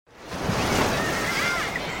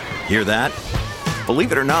Hear that?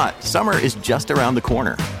 Believe it or not, summer is just around the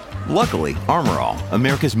corner. Luckily, Armor All,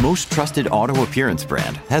 America's most trusted auto appearance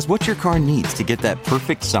brand, has what your car needs to get that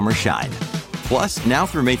perfect summer shine. Plus, now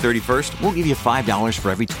through May 31st, we'll give you $5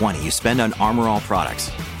 for every $20 you spend on Armor All products.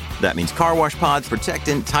 That means car wash pods,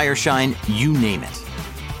 protectant, tire shine, you name it.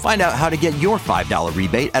 Find out how to get your $5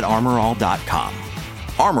 rebate at armorall.com.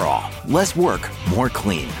 Armor All, less work, more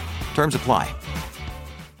clean. Terms apply.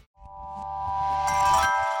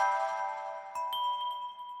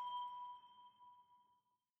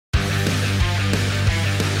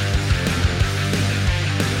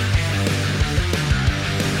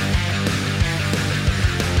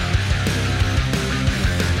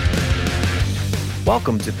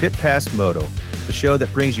 Welcome to Pit Pass Moto, the show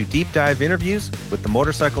that brings you deep dive interviews with the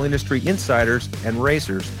motorcycle industry insiders and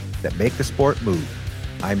racers that make the sport move.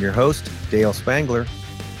 I'm your host, Dale Spangler,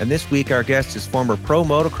 and this week our guest is former pro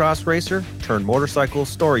motocross racer turned motorcycle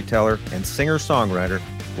storyteller and singer-songwriter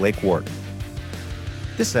Blake Wharton.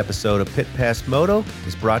 This episode of Pit Pass Moto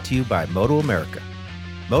is brought to you by Moto America.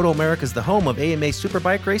 Moto America is the home of AMA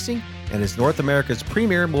Superbike Racing and is North America's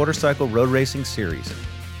premier motorcycle road racing series.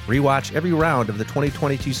 Rewatch every round of the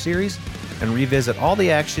 2022 series and revisit all the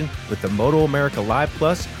action with the Moto America Live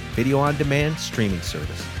Plus video-on-demand streaming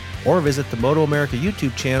service. Or visit the Moto America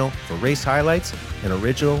YouTube channel for race highlights and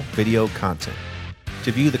original video content.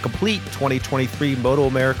 To view the complete 2023 Moto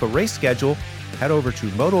America race schedule, head over to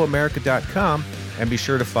motoamerica.com and be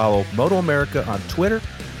sure to follow Moto America on Twitter,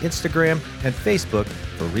 Instagram, and Facebook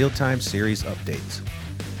for real-time series updates.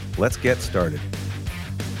 Let's get started.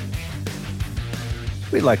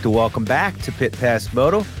 We'd like to welcome back to Pit Pass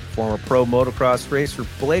Moto, former pro motocross racer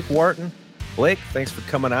Blake Wharton. Blake, thanks for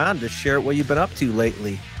coming on to share what you've been up to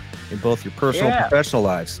lately in both your personal and professional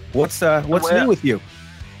lives. What's new with you?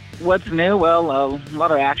 What's new? Well, a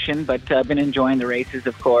lot of action, but I've been enjoying the races,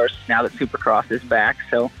 of course, now that Supercross is back.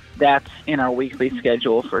 So that's in our weekly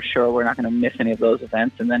schedule for sure. We're not going to miss any of those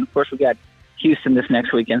events. And then, of course, we got Houston this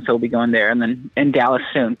next weekend, so we'll be going there, and then in Dallas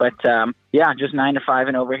soon. But just 9 to 5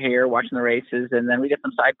 and over here watching the races, and then we get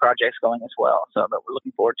some side projects going as well. So that we're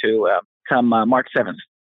looking forward to come March 7th.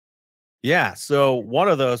 Yeah. So one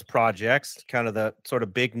of those projects, kind of the sort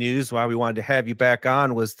of big news why we wanted to have you back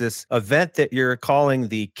on, was this event that you're calling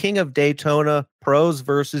the King of Daytona Pros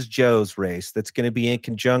versus Joes race. That's going to be in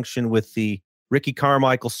conjunction with the Ricky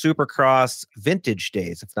Carmichael Supercross Vintage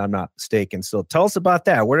Days, if I'm not mistaken. So tell us about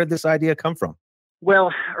that. Where did this idea come from?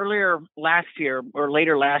 Well, later last year,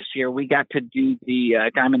 we got to do the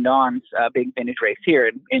Diamond Dawn's big vintage race here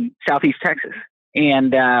in Southeast Texas.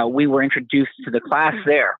 And we were introduced to the class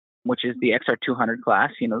there, which is the XR200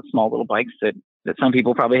 class, the small little bikes that some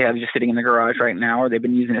people probably have just sitting in the garage right now, or they've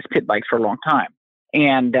been using as pit bikes for a long time.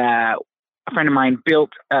 And a friend of mine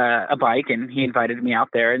built a bike, and he invited me out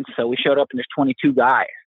there. And so we showed up, and there's 22 guys,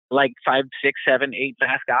 like 5, 6, 7, 8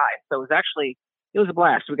 fast guys. So it was a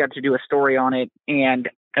blast. We got to do a story on it and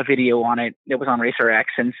a video on it. It was on RCSX.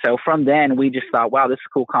 And so from then we just thought, wow, this is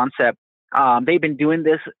a cool concept. They've been doing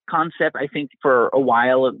this concept, I think, for a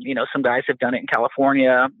while. Some guys have done it in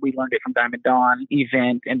California. We learned it from Diamond Dawn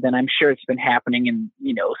event. And then I'm sure it's been happening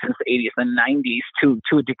since the 80s and 90s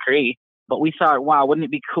to a degree. But we thought, wow, wouldn't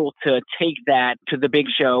it be cool to take that to the big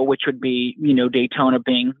show, which would be, Daytona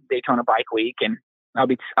being Daytona Bike Week. And I'll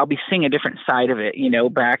be seeing a different side of it.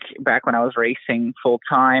 Back when I was racing full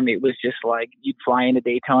time, it was just like you'd fly into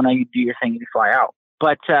Daytona, you'd do your thing, you'd fly out.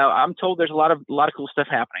 But I'm told there's a lot of cool stuff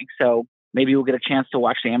happening. So maybe we'll get a chance to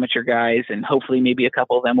watch the amateur guys, and hopefully maybe a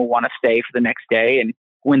couple of them will want to stay for the next day and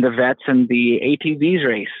win the vets and the ATVs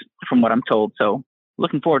race, from what I'm told. So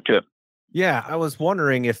looking forward to it. Yeah, I was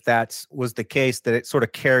wondering if that was the case, that it sort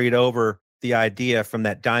of carried over the idea from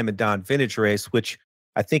that Diamond Dawn vintage race, which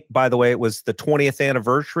I think, by the way, it was the 20th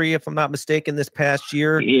anniversary, if I'm not mistaken, this past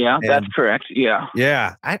year. Yeah, that's correct. Yeah.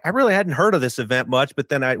 Yeah. I really hadn't heard of this event much, but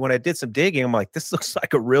then when I did some digging, I'm like, this looks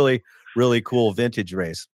like a really, really cool vintage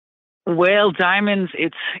race. Well, Diamonds,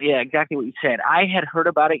 it's exactly what you said. I had heard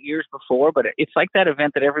about it years before, but it's like that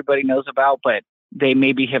event that everybody knows about, but they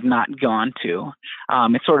maybe have not gone to.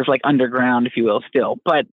 It's sort of like underground, if you will, still.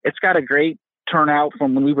 But it's got a great turnout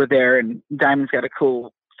from when we were there, and Diamond's got a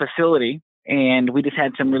cool facility. And we just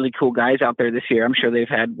had some really cool guys out there this year. I'm sure they've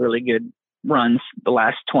had really good runs the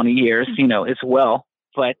last 20 years, as well.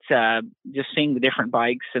 But just seeing the different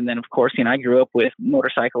bikes. And then, of course, I grew up with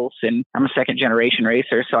motorcycles, and I'm a second generation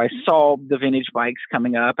racer. So I saw the vintage bikes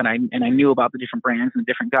coming up, and I knew about the different brands and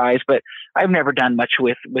the different guys, but I've never done much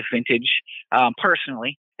with vintage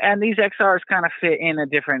personally. And these XRs kind of fit in a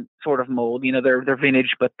different sort of mold. They're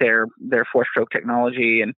vintage, but they're 4-stroke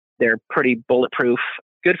technology, and they're pretty bulletproof.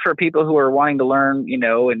 good for people who are wanting to learn,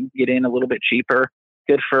 and get in a little bit cheaper.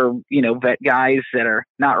 Good for, vet guys that are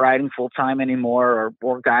not riding full time anymore,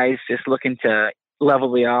 or guys just looking to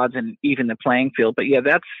level the odds and even the playing field. But yeah,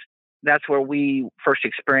 that's where we first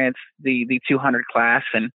experienced the 200 class,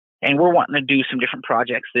 and we're wanting to do some different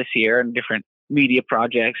projects this year and different media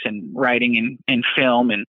projects and writing and film,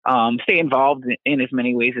 and stay involved in as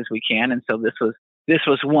many ways as we can. And so this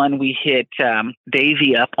was one we hit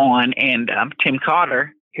Davey up on, and Tim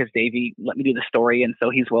Cotter, because Davey let me do the story, and so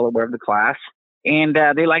he's well aware of the class. And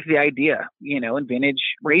they like the idea, and vintage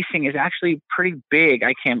racing is actually pretty big.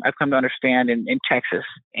 I've come to understand in Texas,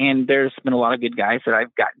 and there's been a lot of good guys that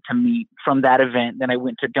I've gotten to meet from that event. Then I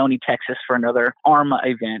went to Doney, Texas for another ARMA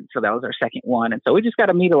event. So that was our second one. And so we just got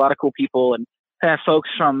to meet a lot of cool people and folks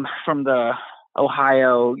from the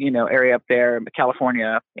Ohio, area up there,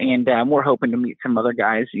 California. And we're hoping to meet some other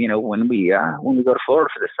guys, when we go to Florida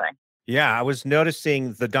for this thing. Yeah, I was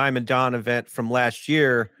noticing the Diamond Dawn event from last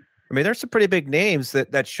year. I mean, there's some pretty big names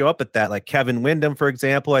that show up at that, like Kevin Windham, for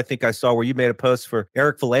example. I think I saw where you made a post for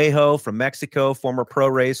Eric Vallejo from Mexico, former pro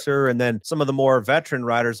racer, and then some of the more veteran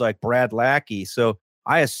riders like Brad Lackey. So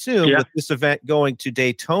I assume with this event going to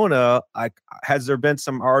Daytona, has there been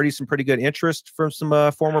already some pretty good interest from some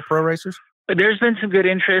former pro racers? There's been some good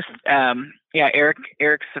interest.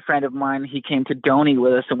 Eric's a friend of mine. He came to Doney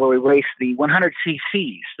with us, and where we raced the 100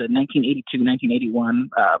 cc's, the 1982, 1981,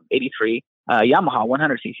 83. Yamaha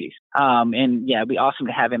 100 cc's. And yeah, it'd be awesome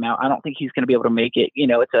to have him out. I don't think he's going to be able to make it.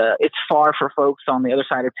 It's far for folks on the other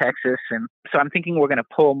side of Texas. And so I'm thinking we're going to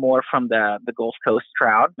pull more from the Gulf Coast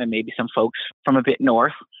crowd and maybe some folks from a bit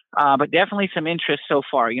north. But definitely some interest so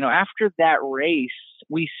far. After that race,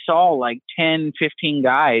 we saw like 10, 15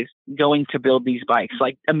 guys going to build these bikes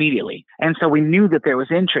like immediately. And so we knew that there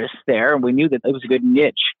was interest there, and we knew that it was a good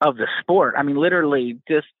niche of the sport. I mean, literally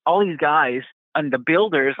just all these guys. And the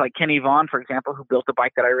builders, like Kenny Vaughn, for example, who built the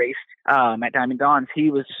bike that I raced at Diamond Dawns, he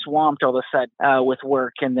was swamped all of a sudden with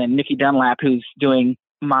work. And then Nicky Dunlap, who's doing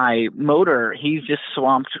my motor, he's just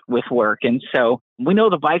swamped with work. And so we know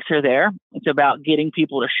the bikes are there. It's about getting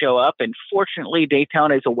people to show up. And fortunately,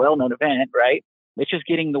 Daytona is a well-known event, right? It's just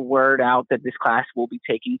getting the word out that this class will be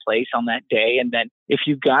taking place on that day. And then if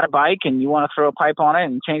you've got a bike and you want to throw a pipe on it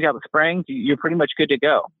and change out the springs, you're pretty much good to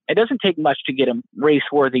go. It doesn't take much to get them race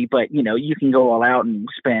worthy, but you can go all out and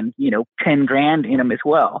spend, $10,000 in them as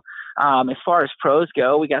well. As far as pros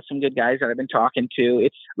go, we got some good guys that I've been talking to.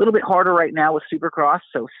 It's a little bit harder right now with Supercross.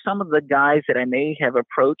 So some of the guys that I may have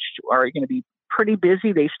approached are going to be pretty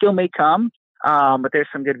busy. They still may come. But there's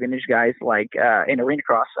some good vintage guys like in arena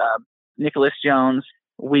cross, Nicholas Jones.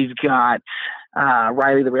 We've got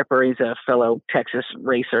Riley the Ripper. He's a fellow Texas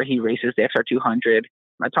racer. He races the XR200.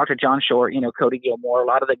 I talked to John Short, Cody Gilmore, a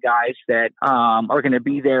lot of the guys that are going to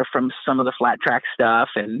be there from some of the flat track stuff,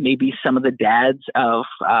 and maybe some of the dads of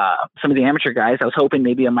some of the amateur guys. I was hoping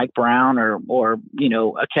maybe a Mike Brown or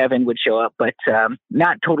a Kevin would show up, but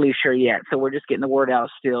not totally sure yet. So we're just getting the word out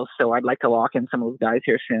still. So I'd like to lock in some of those guys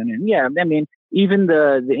here soon. And yeah, I mean, even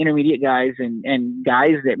the intermediate guys and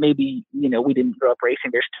guys that maybe, we didn't grow up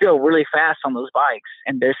racing, they're still really fast on those bikes.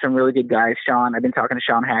 And there's some really good guys. Sean, I've been talking to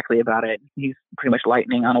Sean Hackley about it. He's pretty much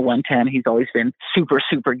lightning on a 110. He's always been super,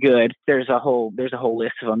 super good. There's a whole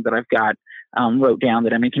list of them that I've got wrote down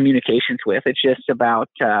that I'm in communications with. It's just about,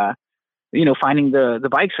 finding the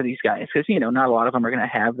bikes for these guys. Cause not a lot of them are going to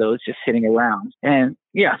have those just sitting around. And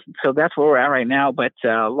yeah, so that's where we're at right now, but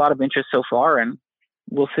a lot of interest so far, and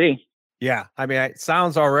we'll see. Yeah. I mean, it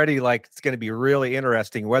sounds already like it's going to be really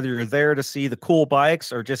interesting, whether you're there to see the cool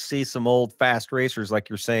bikes or just see some old fast racers, like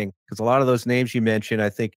you're saying, because a lot of those names you mentioned,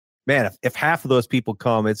 I think, man, if half of those people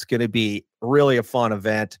come, it's going to be really a fun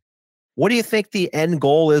event. What do you think the end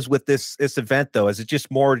goal is with this event, though? Is it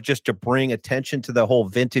just more just to bring attention to the whole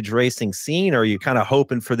vintage racing scene, or are you kind of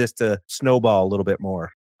hoping for this to snowball a little bit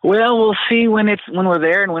more? Well, we'll see when we're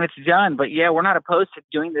there and when it's done. But yeah, we're not opposed to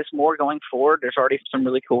doing this more going forward. There's already some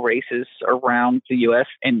really cool races around the U.S.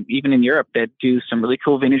 and even in Europe that do some really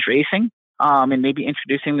cool vintage racing. And maybe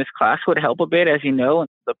introducing this class would help a bit. As you know,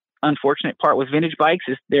 the unfortunate part with vintage bikes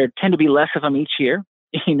is there tend to be less of them each year.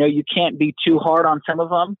 You can't be too hard on some of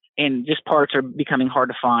them, and just parts are becoming hard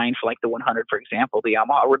to find for like the 100, for example, the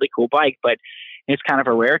Yamaha, a really cool bike, but it's kind of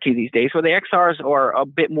a rarity these days, where the XRs are a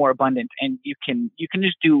bit more abundant, and you can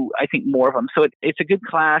just do, I think, more of them. So it's a good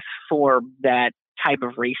class for that type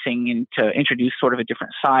of racing and to introduce sort of a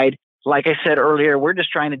different side. Like I said earlier, we're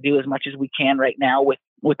just trying to do as much as we can right now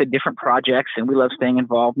with the different projects, and we love staying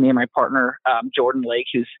involved. Me and my partner, Jordan Lake,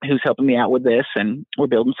 who's helping me out with this, and we're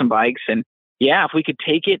building some bikes. And yeah, if we could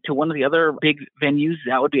take it to one of the other big venues,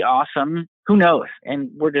 that would be awesome. Who knows?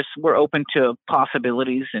 And we're open to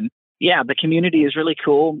possibilities. And yeah, the community is really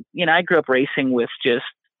cool. I grew up racing with just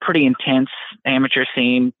pretty intense amateur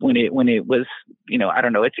scene when it was, I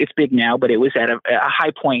don't know, it's big now, but it was at a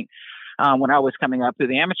high point when I was coming up through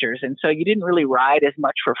the amateurs. And so you didn't really ride as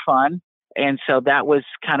much for fun. And so that was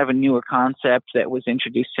kind of a newer concept that was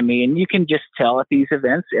introduced to me. And you can just tell at these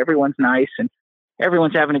events, everyone's nice and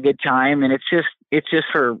everyone's having a good time. And it's just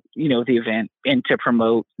for, the event and to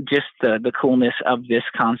promote just the coolness of this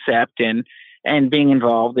concept and being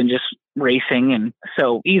involved in just racing. And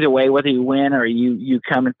so either way, whether you win or you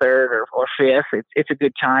come in third or fifth, it's a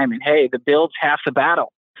good time. And hey, the build's half the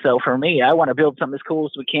battle. So for me, I want to build something as cool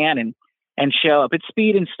as we can and show up. It's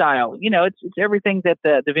speed and style. It's everything that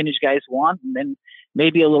the vintage guys want, and then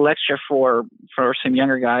maybe a little extra for some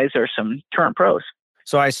younger guys or some current pros.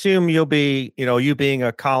 So I assume you'll be, you being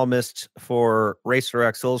a columnist for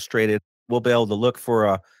RacerX Illustrated, we'll be able to look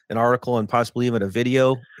for an article and possibly even a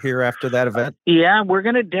video here after that event. Yeah, we're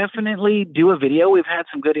going to definitely do a video. We've had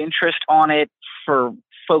some good interest on it. For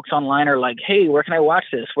folks online are like, hey, where can I watch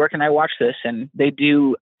this? Where can I watch this? And they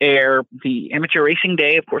do air the amateur racing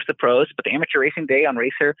day, of course, the pros, but the amateur racing day on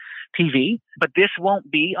Racer TV. But this won't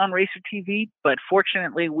be on Racer TV. But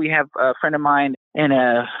fortunately, we have a friend of mine and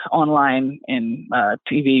a online and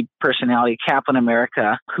TV personality, Kaplan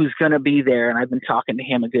America, who's going to be there. And I've been talking to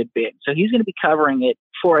him a good bit. So he's going to be covering it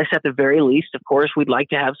for us at the very least. Of course, we'd like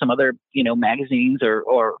to have some other, magazines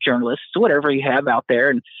or journalists, whatever you have out there.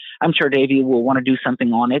 And I'm sure Davey will want to do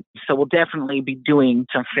something on it. So we'll definitely be doing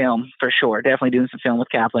some film for sure. Definitely doing some film with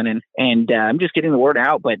Kaplan and I'm just getting the word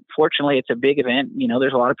out. But fortunately, it's a big event.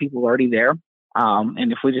 There's a lot of people already there.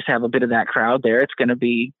 And if we just have a bit of that crowd there, it's going to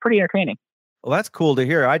be pretty entertaining. Well, that's cool to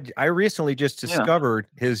hear. I recently just discovered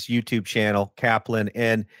his YouTube channel, Kaplan,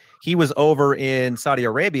 and he was over in Saudi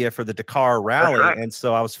Arabia for the Dakar Rally. Right. And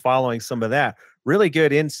so I was following some of that. Really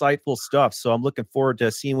good, insightful stuff. So I'm looking forward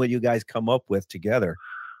to seeing what you guys come up with together.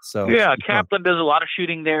 So yeah, Kaplan does a lot of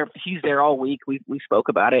shooting there. He's there all week. We spoke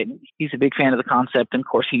about it. He's a big fan of the concept. And of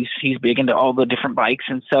course, he's big into all the different bikes.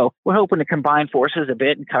 And so we're hoping to combine forces a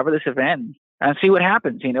bit and cover this event and see what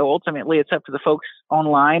happens. Ultimately, it's up to the folks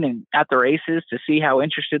online and at the races to see how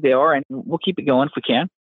interested they are. And we'll keep it going if we can.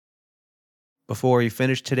 Before we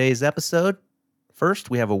finish today's episode, first,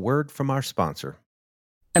 we have a word from our sponsor.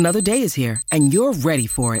 Another day is here, and you're ready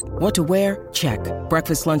for it. What to wear? Check.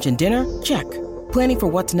 Breakfast, lunch, and dinner? Check. Planning for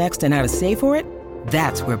what's next and how to save for it?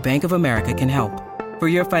 That's where Bank of America can help. For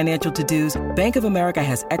your financial to-dos, Bank of America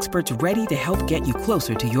has experts ready to help get you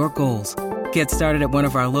closer to your goals. Get started at one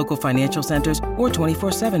of our local financial centers or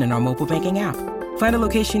 24/7 in our mobile banking app. Find a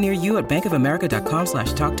location near you at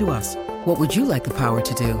bankofamerica.com/talktous. What would you like the power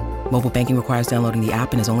to do? Mobile banking requires downloading the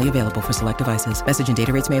app and is only available for select devices. Message and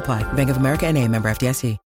data rates may apply. Bank of America NA, member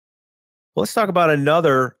FDIC. Well, let's talk about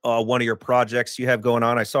another one of your projects you have going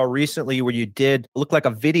on. I saw recently where you did look like a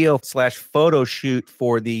video/photo shoot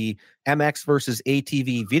for the MX versus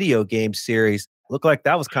ATV video game series. Looked like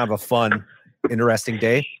that was kind of a fun, interesting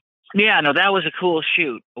day. Yeah, no, that was a cool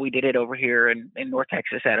shoot. We did it over here in North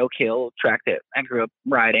Texas at Oak Hill, track that I grew up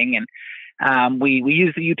riding. And we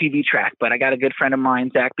used the UTV track, but I got a good friend of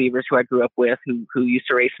mine, Zach Beavers, who I grew up with, who used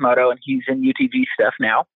to race moto, and he's in UTV stuff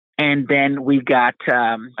now. And then we've got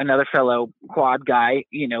another fellow quad guy,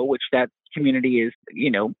 which that community is,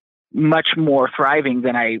 much more thriving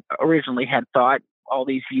than I originally had thought. All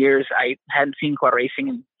these years, I hadn't seen quad racing,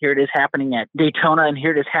 and here it is happening at Daytona, and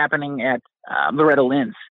here it is happening at Loretta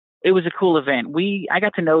Lynn's. It was a cool event. I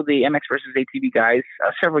got to know the MX versus ATV guys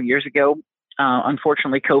several years ago.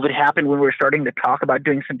 Unfortunately, COVID happened when we were starting to talk about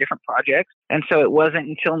doing some different projects. And so it wasn't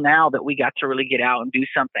until now that we got to really get out and do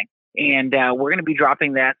something. And we're going to be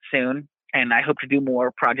dropping that soon. And I hope to do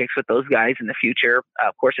more projects with those guys in the future.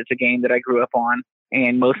 Of course, it's a game that I grew up on,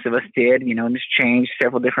 and most of us did, and it's changed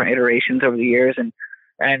several different iterations over the years. And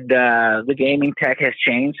the gaming tech has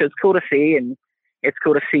changed. So it's cool to see. And it's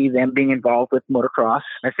cool to see them being involved with motocross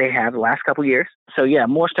as they have the last couple of years. So yeah,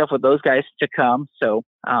 more stuff with those guys to come. So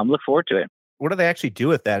look forward to it. What do they actually do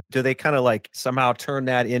with that? Do they kind of like somehow turn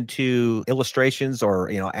that into illustrations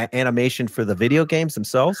or, animation for the video games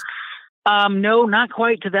themselves? No, not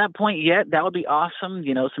quite to that point yet. That would be awesome.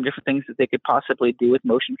 Some different things that they could possibly do with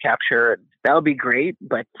motion capture. That would be great,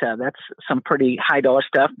 but that's some pretty high dollar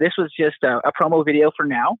stuff. This was just a promo video for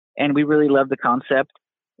now. And we really love the concept.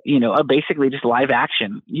 Basically just live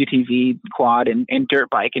action UTV, quad, and dirt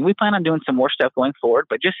bike. And we plan on doing some more stuff going forward,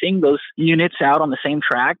 but just seeing those units out on the same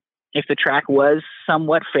track, if the track was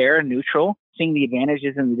somewhat fair and neutral, seeing the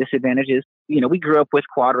advantages and the disadvantages, we grew up with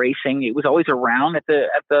quad racing. It was always around at the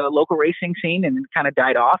local racing scene, and it kind of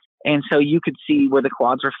died off. And so you could see where the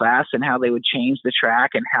quads were fast and how they would change the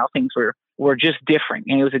track and how things were just different.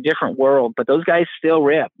 And it was a different world, but those guys still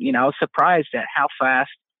rip. I was surprised at how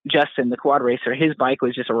fast Justin, the quad racer, his bike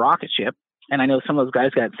was just a rocket ship. And I know some of those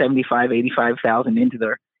guys got 75, 85,000 into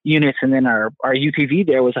their units. And then our UTV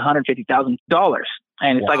there was $150,000.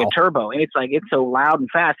 And it's like a turbo. And it's so loud and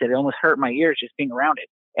fast that it almost hurt my ears just being around it.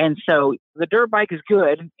 And so the dirt bike is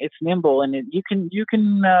good. It's nimble, and you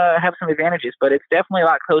can have some advantages, but it's definitely a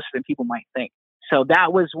lot closer than people might think. So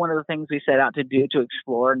that was one of the things we set out to do, to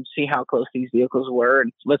explore and see how close these vehicles were.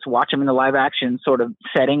 And let's watch them in the live action sort of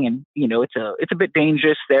setting. And, it's a bit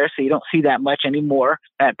dangerous there. So you don't see that much anymore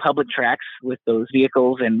at public tracks with those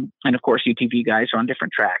vehicles. And of course, UTV guys are on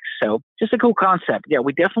different tracks. So just a cool concept. Yeah,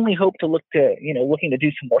 we definitely hope to looking to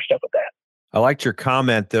do some more stuff with that. I liked your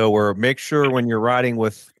comment, though, where make sure when you're riding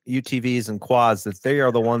with UTVs and quads that they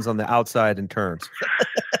are the ones on the outside in turns.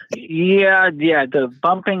 Yeah. The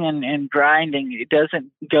bumping and grinding, it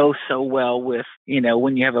doesn't go so well with,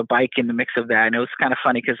 when you have a bike in the mix of that. I know it's kind of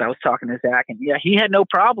funny because I was talking to Zach, and he had no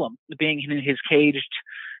problem being in his caged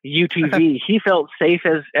UTV. He felt safe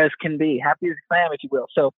as can be, happy as a clam, if you will.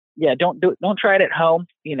 So yeah, don't try it at home.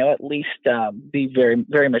 At least be very,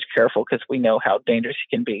 very much careful, because we know how dangerous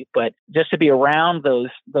it can be. But just to be around those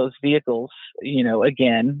vehicles,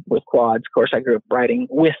 again, with quads. Of course, I grew up riding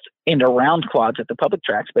with and around quads at the public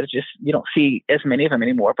tracks, but it's just, you don't see as many of them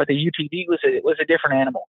anymore. But the UTV was a different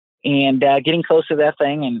animal. And getting close to that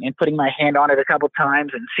thing and putting my hand on it a couple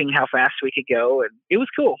times and seeing how fast we could go, and it was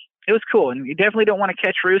cool. It was cool. And you definitely don't want to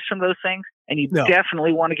catch roost from those things. And you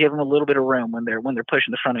definitely want to give them a little bit of room when they're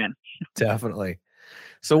pushing the front end. Definitely.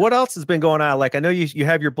 So what else has been going on? Like, I know you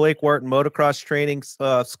have your Blake Wharton motocross training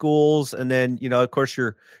schools, and then, of course,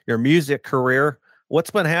 your music career.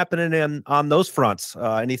 What's been happening on those fronts?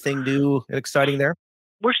 Anything new and exciting there?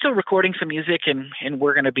 We're still recording some music, and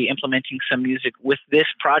we're going to be implementing some music with this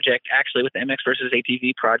project, actually with the MX versus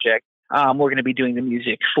ATV project. We're going to be doing the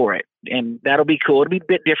music for it, and that'll be cool. It'll be a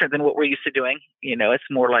bit different than what we're used to doing. It's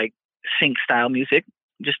more like sync style music,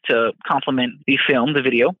 just to complement the film, the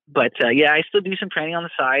video. But yeah, I still do some training on the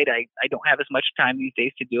side. I don't have as much time these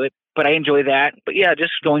days to do it, but I enjoy that. But yeah,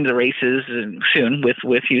 just going to the races and soon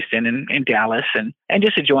with Houston and Dallas, and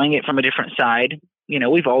just enjoying it from a different side.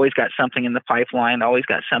 We've always got something in the pipeline, always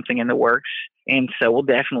got something in the works. And so we'll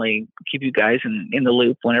definitely keep you guys in the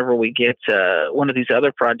loop whenever we get one of these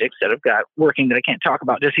other projects that I've got working that I can't talk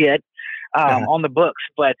about just yet on the books.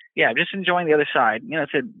 But yeah, just enjoying the other side.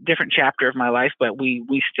 It's a different chapter of my life, but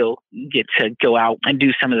we still get to go out and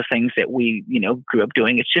do some of the things that we, grew up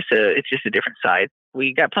doing. It's just a different side.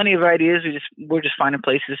 We got plenty of ideas. We're just finding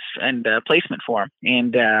places and placement for them.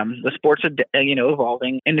 And the sports are,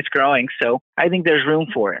 evolving, and it's growing. So I think there's room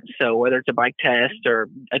for it. So whether it's a bike test or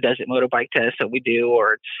a desert motorbike test that we do,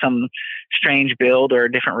 or it's some strange build or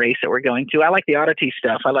a different race that we're going to. I like the oddity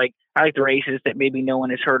stuff. I like the races that maybe no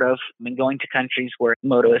one has heard of, and going to countries where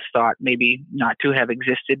moto is thought maybe not to have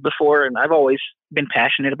existed before. And I've always been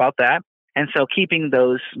passionate about that. And so keeping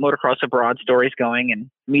those motocross abroad stories going and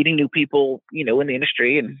meeting new people, in the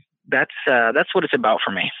industry. And that's what it's about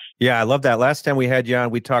for me. Yeah, I love that. Last time we had you on,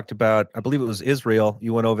 we talked about, I believe it was Israel.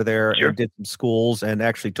 You went over there and did some schools and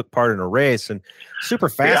actually took part in a race, and super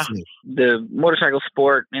fascinating. Yeah. The motorcycle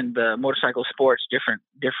sport and the motorcycle sports, different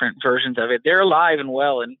versions of it, they're alive and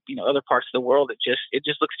well in, other parts of the world. It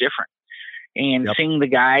just looks different. And seeing the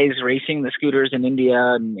guys racing the scooters in India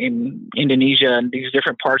and in Indonesia and these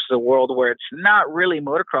different parts of the world where it's not really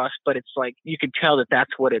motocross, but it's like you can tell that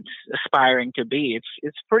that's what it's aspiring to be.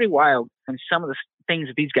 It's pretty wild. And some of the things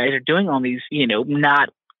that these guys are doing on these, not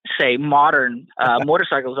say modern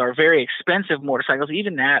motorcycles, are very expensive motorcycles.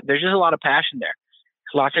 Even that, there's just a lot of passion there.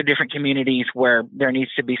 Lots of different communities where there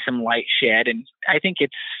needs to be some light shed. And I think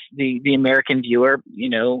it's the American viewer,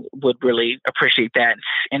 would really appreciate that.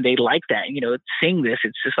 And they like that, seeing this.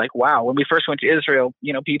 It's just like, wow, when we first went to Israel,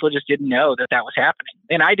 people just didn't know that was happening.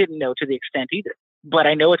 And I didn't know to the extent either. But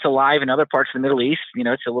I know it's alive in other parts of the Middle East.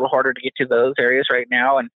 It's a little harder to get to those areas right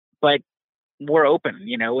now. But we're open,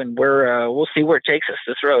 and we'll see where it takes us,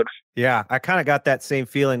 this road. Yeah, I kind of got that same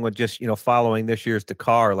feeling with just, following this year's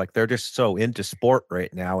Dakar. Like, they're just so into sport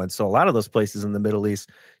right now. And so a lot of those places in the Middle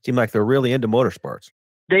East seem like they're really into motorsports.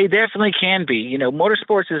 They definitely can be.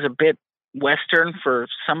 Motorsports is a bit Western for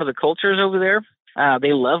some of the cultures over there.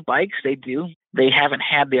 They love bikes. They do. They haven't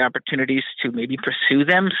had the opportunities to maybe pursue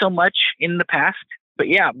them so much in the past. But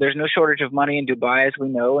yeah, there's no shortage of money in Dubai, as we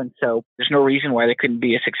know. And so there's no reason why there couldn't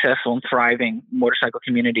be a successful and thriving motorcycle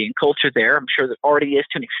community and culture there. I'm sure there already is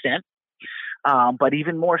to an extent. but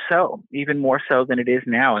even more so than it is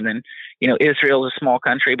now. And then, Israel is a small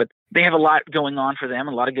country, but they have a lot going on for them,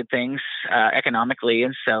 a lot of good things economically.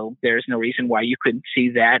 And so there's no reason why you couldn't see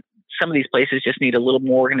that. Some of these places just need a little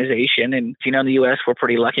more organization. And, in the U.S., we're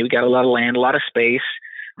pretty lucky. We got a lot of land, a lot of space,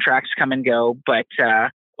 tracks come and go. But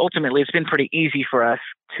ultimately, it's been pretty easy for us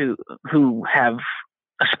who have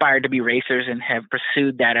aspired to be racers and have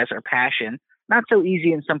pursued that as our passion. Not so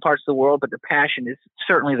easy in some parts of the world, but the passion is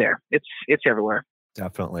certainly there. It's everywhere.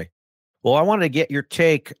 Definitely. Well, I wanted to get your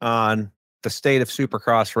take on the state of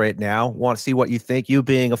Supercross right now. Want to see what you think, you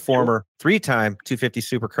being a former 3-time 250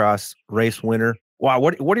 Supercross race winner. Wow,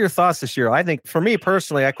 what are your thoughts this year? I think for me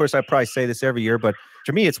personally, of course, I probably say this every year, but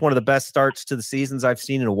to me, it's one of the best starts to the seasons I've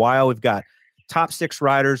seen in a while. We've got top 6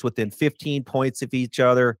 riders within 15 points of each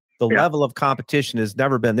other. The level of competition has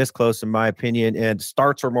never been this close, in my opinion, and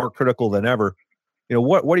starts are more critical than ever.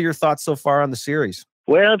 What are your thoughts so far on the series?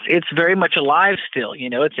 Well, it's very much alive still.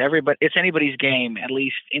 It's anybody's game, at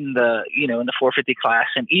least in the in the 450 class.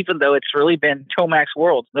 And even though it's really been Tomac's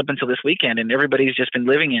world up until this weekend, and everybody's just been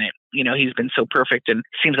living in it. He's been so perfect, and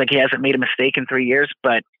seems like he hasn't made a mistake in 3 years.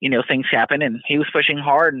 But things happen, and he was pushing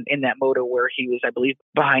hard in that moto where he was, I believe,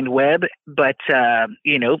 behind Webb. But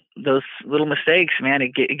those little mistakes, man,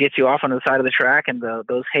 it gets you off on the side of the track, and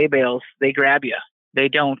those hay bales, they grab you. They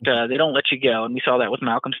don't let you go, and we saw that with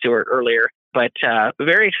Malcolm Stewart earlier. But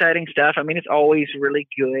very exciting stuff. I mean, it's always really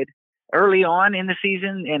good early on in the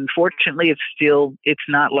season, and fortunately, it's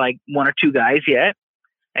not like 1 or 2 guys yet,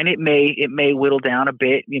 and it may whittle down a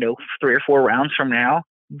bit, 3 or 4 rounds from now.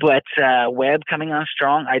 But Webb coming on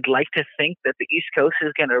strong. I'd like to think that the East Coast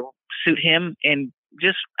is going to suit him, and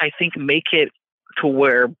just I think make it to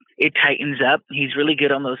where it tightens up. He's really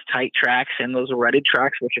good on those tight tracks and those rutted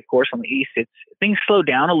tracks, which of course on the East, things slow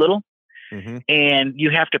down a little. Mm-hmm. And you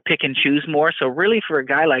have to pick and choose more. So really for a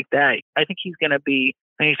guy like that, I think he's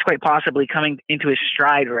quite possibly coming into his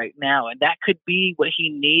stride right now. And that could be what he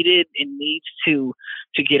needed and needs to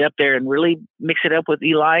get up there and really mix it up with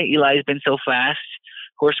Eli. Eli's been so fast.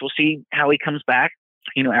 Of course, we'll see how he comes back,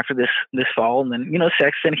 after this fall. And then,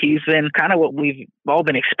 Sexton, he's been kind of what we've all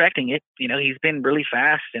been expecting it. He's been really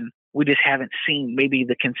fast, and we just haven't seen maybe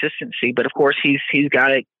the consistency. But of course, he's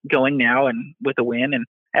got it going now, and with a win.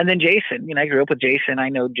 And then Jason, I grew up with Jason. I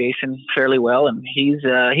know Jason fairly well, and he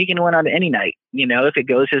can win on any night, if it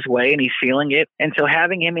goes his way and he's feeling it. And so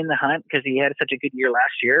having him in the hunt, because he had such a good year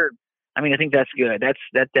last year, I mean, I think that's good.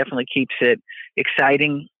 That definitely keeps it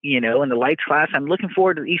exciting, in the lights class. I'm looking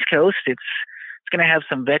forward to the East Coast. It's going to have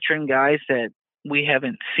some veteran guys that we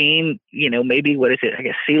haven't seen, maybe what is it? I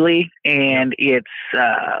guess Seeley, and it's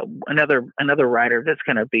another rider that's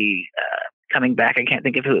going to be coming back. I can't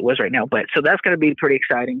think of who it was right now, but so that's going to be pretty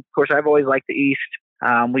exciting. Of course, I've always liked the East.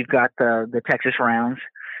 We've got the Texas rounds,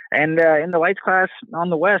 and in the lights class on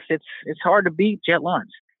the West, it's hard to beat Jet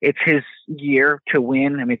Lawrence. It's his year to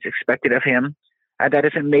win. I mean, it's expected of him. That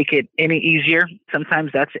doesn't make it any easier.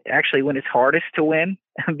 Sometimes that's actually when it's hardest to win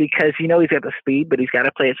because, he's got the speed, but he's got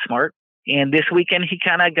to play it smart. And this weekend, he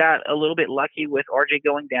kind of got a little bit lucky with RJ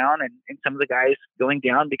going down and some of the guys going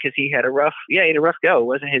down because he had a rough go. It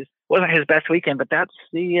wasn't his best weekend, but that's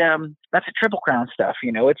the Triple Crown stuff.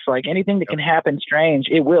 It's like anything that can happen strange,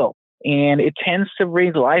 it will. And it tends to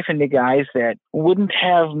breathe life into guys that wouldn't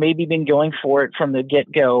have maybe been going for it from the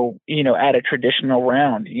get-go, at a traditional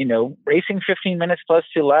round. Racing 15 minutes plus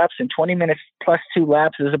 2 laps and 20 minutes plus 2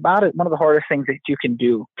 laps is about one of the hardest things that you can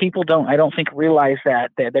do. People I don't think realize that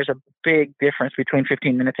there's a big difference between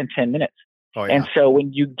 15 minutes and 10 minutes. Oh, yeah. And so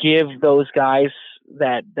when you give those guys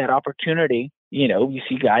that opportunity, you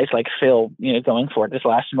see guys like Phil, going for it. This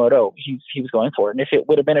last moto, he was going for it. And if it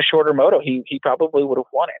would have been a shorter moto, he probably would have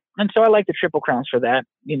won it. And so I like the Triple Crowns for that.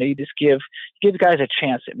 You just give guys a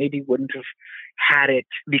chance that maybe wouldn't have had it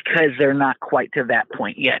because they're not quite to that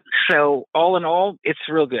point yet. So all in all, it's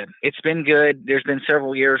real good. It's been good. There's been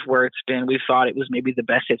several years where we thought it was maybe the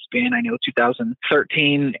best it's been. I know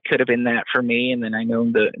 2013 could have been that for me. And then I know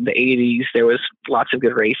in the 80s, there was lots of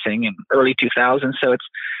good racing, and early 2000s. So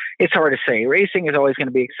it's hard to say. Racing is always going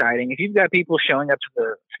to be exciting. If you've got people showing up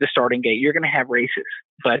to the starting gate, you're going to have races.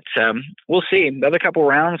 But we'll see. The other couple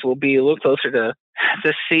rounds will be a little closer to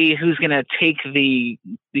see who's going to take the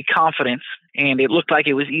confidence. And it looked like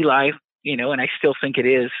it was Eli, and I still think it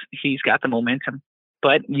is. He's got the momentum.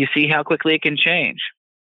 But you see how quickly it can change.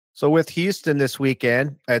 So with Houston this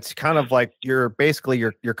weekend, it's kind of like basically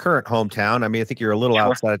your current hometown. I mean, I think you're a little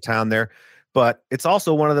outside of town there. But it's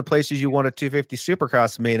also one of the places you won a 250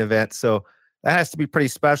 Supercross main event. So that has to be pretty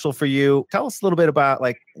special for you. Tell us a little bit about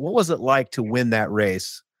what was it like to win that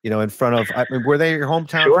race? in front of, were they your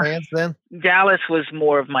hometown fans then? Dallas was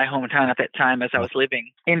more of my hometown at that time, as I was living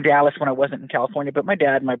in Dallas when I wasn't in California, but my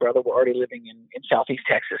dad and my brother were already living in Southeast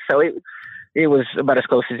Texas. So it was about as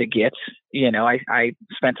close as it gets. I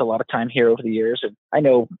spent a lot of time here over the years, and I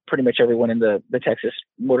know pretty much everyone in the Texas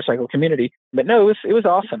motorcycle community. But no, it was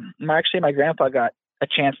awesome. My grandpa got a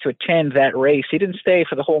chance to attend that race. He didn't stay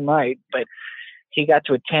for the whole night, but he got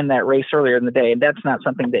to attend that race earlier in the day. And that's not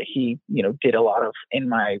something that he, did a lot of in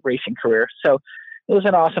my racing career. So it was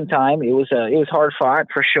an awesome time. It was hard fought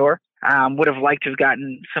for sure. Would have liked to have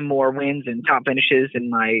gotten some more wins and top finishes in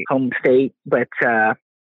my home state, but,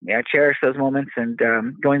 I cherish those moments, and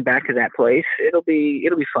going back to that place, it'll be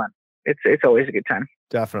fun. It's always a good time.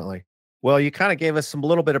 Definitely. Well, you kind of gave us some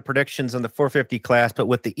little bit of predictions on the 450 class, but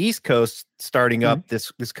with the East Coast starting up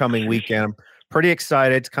this coming weekend, I'm pretty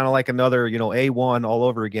excited. It's kind of like another, A1 all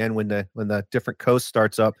over again when the different coast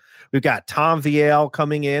starts up. We've got Tom Viel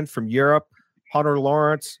coming in from Europe, Hunter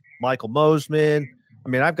Lawrence, Michael Mosman.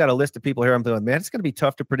 I've got a list of people here. I'm doing, man, it's going to be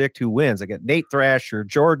tough to predict who wins. I got Nate Thrasher,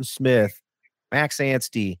 Jordan Smith, Max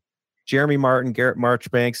Anstey, Jeremy Martin, Garrett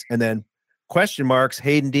Marchbanks, and then question marks,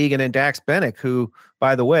 Hayden Deegan and Dax Bennick, who,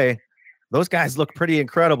 by the way, those guys look pretty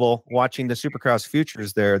incredible watching the Supercross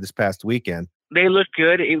Futures there this past weekend. They looked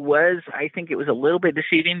good. I think it was a little bit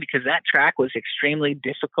deceiving because that track was extremely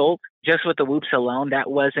difficult. Just with the whoops alone, that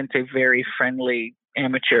wasn't a very friendly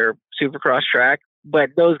amateur Supercross track.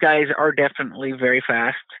 But those guys are definitely very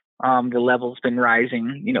fast. The level's been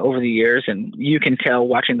rising, over the years, and you can tell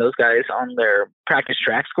watching those guys on their practice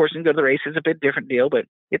tracks. Of course, and go to the race is a bit different deal, but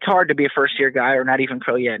it's hard to be a first-year guy or not even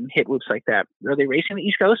pro yet and hit whoops like that. Are they racing the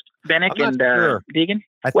East Coast, Bennick and sure. Deegan?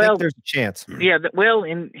 I think there's a chance. Yeah,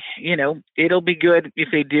 it'll be good if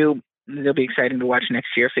they do. It'll be exciting to watch next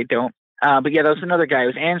year if they don't. But yeah, that was another guy. It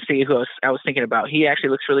was Anstey who I was thinking about. He actually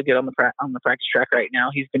looks really good on the practice track right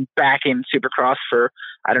now. He's been back in Supercross for,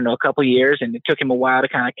 a couple of years, and it took him a while to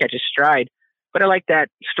kind of catch his stride. But I like that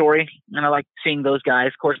story, and I like seeing those guys.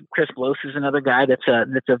 Of course, Chris Bloss is another guy that's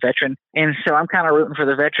a veteran, and so I'm kind of rooting for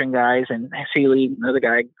the veteran guys. And Seeley, another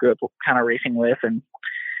guy I grew up kind of racing with, and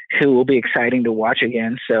who will be exciting to watch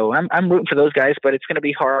again. So I'm rooting for those guys, but it's going to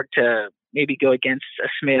be hard to maybe go against a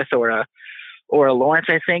Smith or a Lawrence.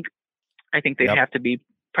 I think they'd have to be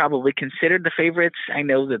probably considered the favorites. I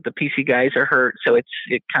know that the PC guys are hurt, so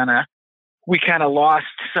we kind of lost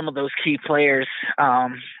some of those key players.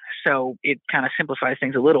 So it kind of simplifies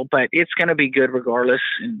things a little, but it's going to be good regardless.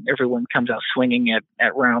 And everyone comes out swinging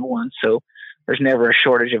at round one. So there's never a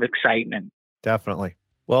shortage of excitement. Definitely.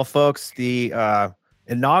 Well, folks, the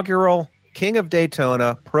inaugural King of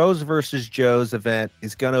Daytona Pros versus Joes event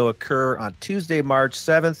is going to occur on Tuesday, March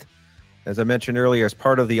 7th. As I mentioned earlier, as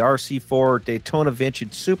part of the RC4 Daytona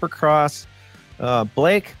Vintage Supercross.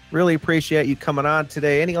 Blake, really appreciate you coming on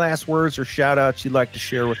today. Any last words or shout outs you'd like to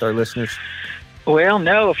share with our listeners? Well,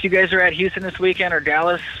 no, if you guys are at Houston this weekend or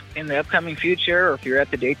Dallas in the upcoming future, or if you're at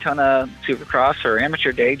the Daytona Supercross or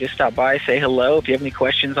Amateur Day, just stop by, say hello. If you have any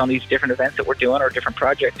questions on these different events that we're doing or different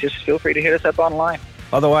projects, just feel free to hit us up online.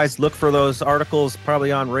 Otherwise, look for those articles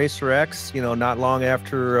probably on RacerX, not long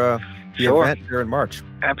after the event here in March.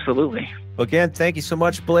 Absolutely. Again, thank you so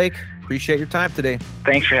much, Blake. Appreciate your time today.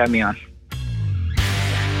 Thanks for having me on.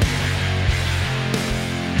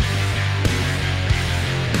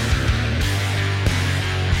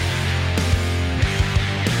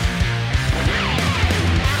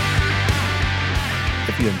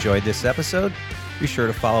 If you enjoyed this episode, be sure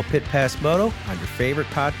to follow Pit Pass Moto on your favorite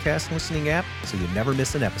podcast listening app so you never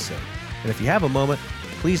miss an episode. And if you have a moment,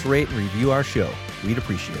 please rate and review our show. We'd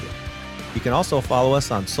appreciate it. You can also follow us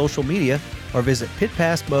on social media or visit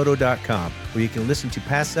pitpassmoto.com, where you can listen to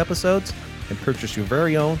past episodes and purchase your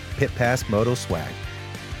very own Pit Pass Moto swag.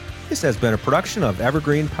 This has been a production of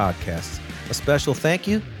Evergreen Podcasts. A special thank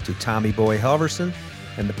you to Tommy Boy Halverson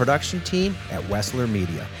and the production team at Wessler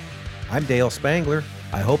Media. I'm Dale Spangler.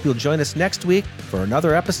 I hope you'll join us next week for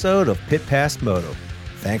another episode of Pit Pass Moto.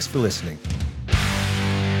 Thanks for listening.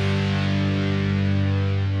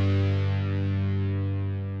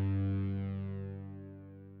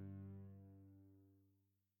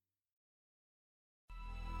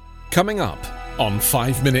 Coming up on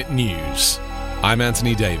 5 Minute News, I'm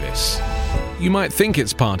Anthony Davis. You might think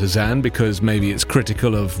it's partisan because maybe it's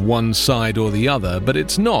critical of one side or the other, but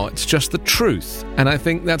it's not. It's just the truth. And I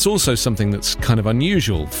think that's also something that's kind of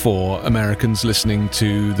unusual for Americans listening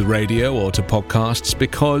to the radio or to podcasts,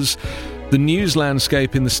 because the news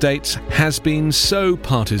landscape in the States has been so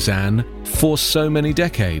partisan for so many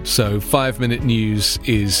decades. So 5 Minute News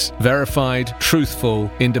is verified,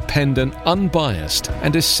 truthful, independent, unbiased,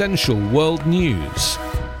 and essential world news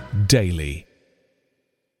daily.